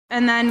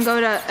and then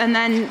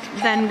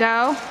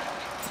go.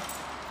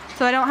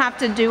 So I don't have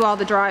to do all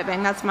the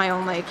driving. That's my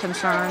only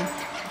concern.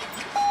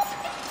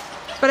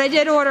 But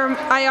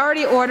I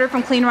already ordered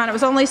from Clean Run. It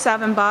was only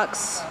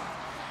 $7.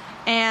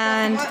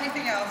 And want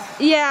anything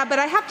else? yeah, but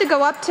I have to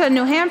go up to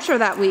New Hampshire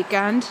that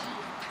weekend.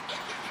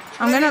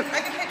 I can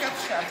pick up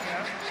stuff,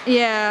 you know?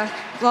 Yeah.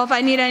 Well, if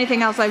I need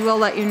anything else, I will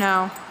let you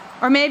know.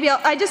 Or maybe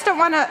I just don't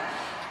want to.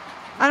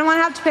 I don't want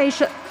to have to pay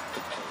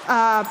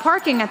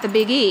parking at the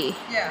Big E.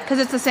 Yeah. Because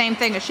it's the same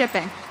thing as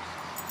shipping.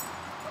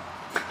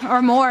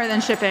 Or more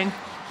than shipping.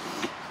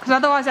 Because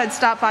otherwise I'd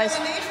stop by.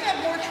 When they used to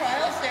have more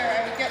trials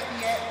there, I would get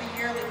the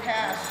yearly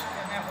pass,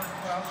 and that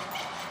worked well.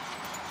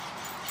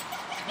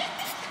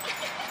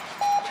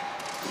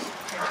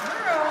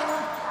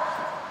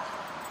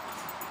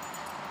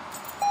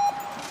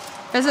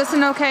 Is this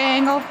an okay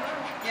angle?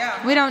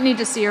 Yeah. We don't need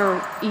to see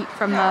her eat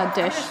from the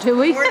dish, do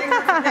we? I'm just rewarding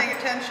her for paying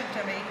attention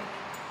to me.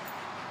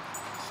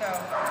 So.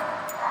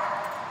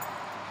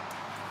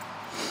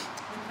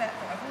 Leave that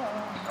dog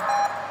alone.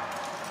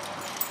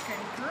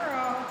 Good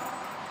girl.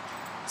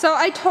 So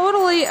I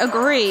totally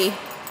agree. Good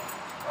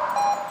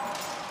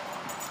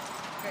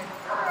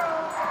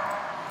girl.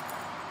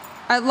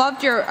 I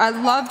loved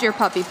your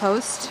puppy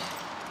post.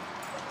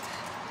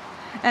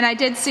 And I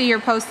did see your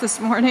post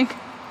this morning.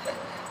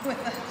 It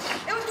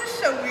was just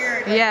so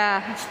weird.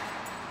 Yeah.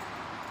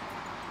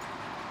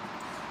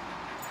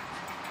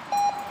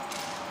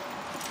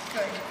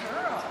 Good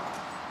girl.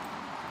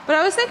 But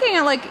I was thinking,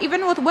 like,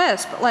 even with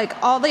Wisp,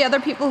 like, all the other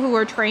people who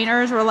were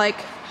trainers were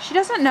like, she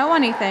doesn't know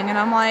anything. And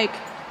I'm like,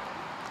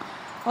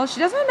 well, she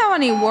doesn't know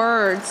any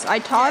words. I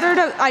taught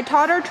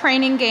her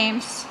training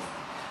games.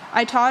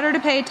 I taught her to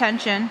pay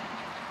attention.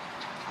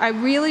 I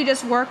really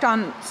just worked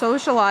on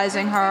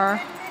socializing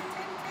her.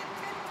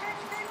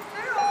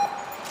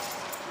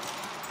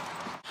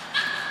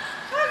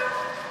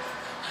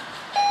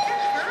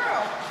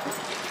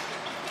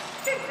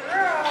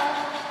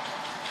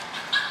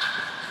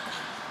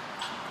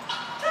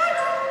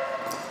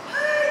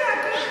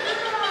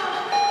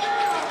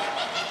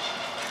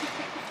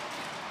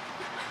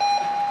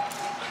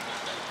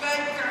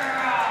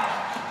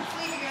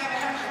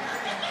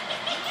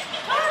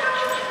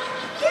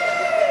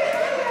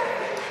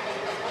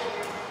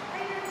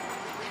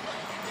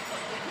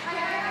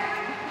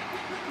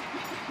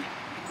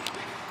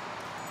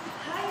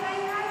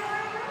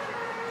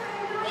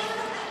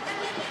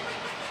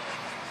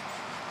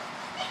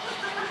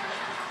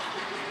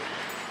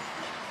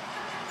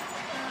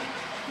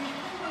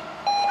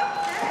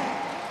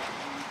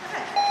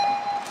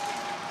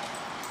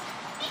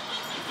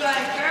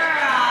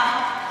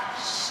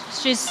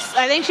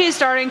 I think she's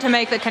starting to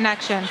make the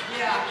connection.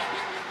 Yeah.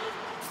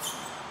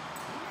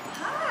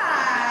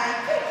 Hi.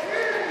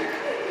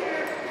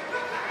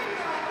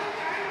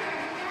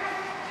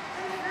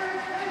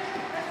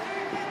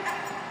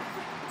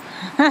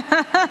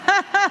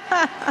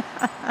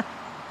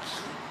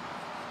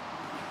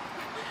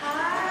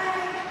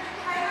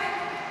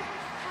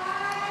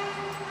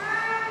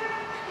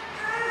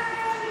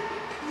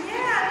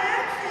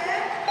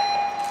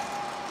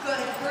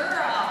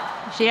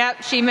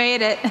 Yep, she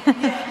made it.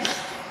 Yeah.